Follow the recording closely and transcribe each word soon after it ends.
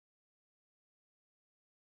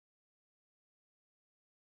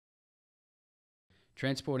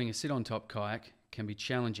Transporting a sit-on-top kayak can be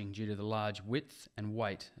challenging due to the large width and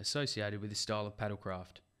weight associated with this style of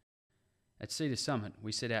paddlecraft. At Cedar Summit,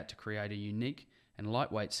 we set out to create a unique and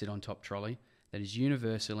lightweight sit-on-top trolley that is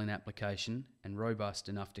universal in application and robust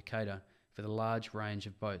enough to cater for the large range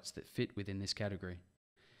of boats that fit within this category.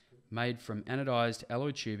 Made from anodised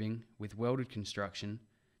alloy tubing with welded construction,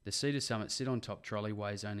 the Cedar Summit sit-on-top trolley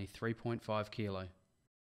weighs only 3.5 kilo.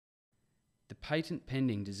 The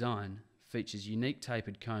patent-pending design features unique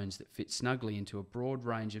tapered cones that fit snugly into a broad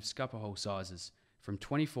range of scupper hole sizes, from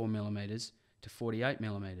 24mm to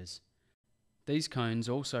 48mm. These cones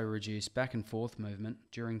also reduce back and forth movement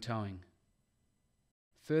during towing.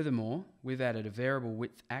 Furthermore, we've added a variable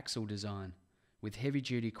width axle design with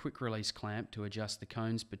heavy-duty quick-release clamp to adjust the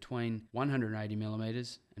cones between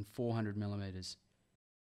 180mm and 400mm.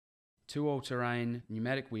 Two all-terrain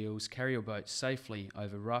pneumatic wheels carry your boat safely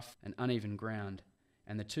over rough and uneven ground,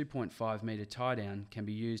 and the 2.5 metre tie-down can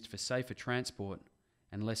be used for safer transport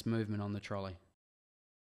and less movement on the trolley.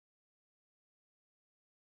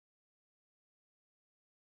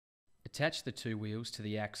 Attach the two wheels to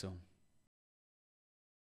the axle.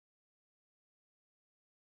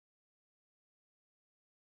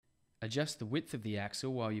 Adjust the width of the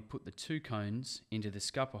axle while you put the two cones into the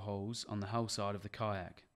scupper holes on the hull side of the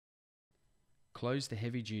kayak. Close the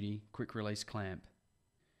heavy-duty quick-release clamp.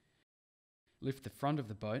 Lift the front of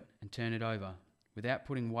the boat and turn it over, without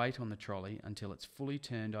putting weight on the trolley until it's fully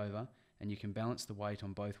turned over and you can balance the weight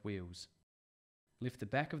on both wheels. Lift the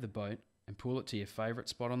back of the boat and pull it to your favourite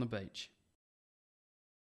spot on the beach.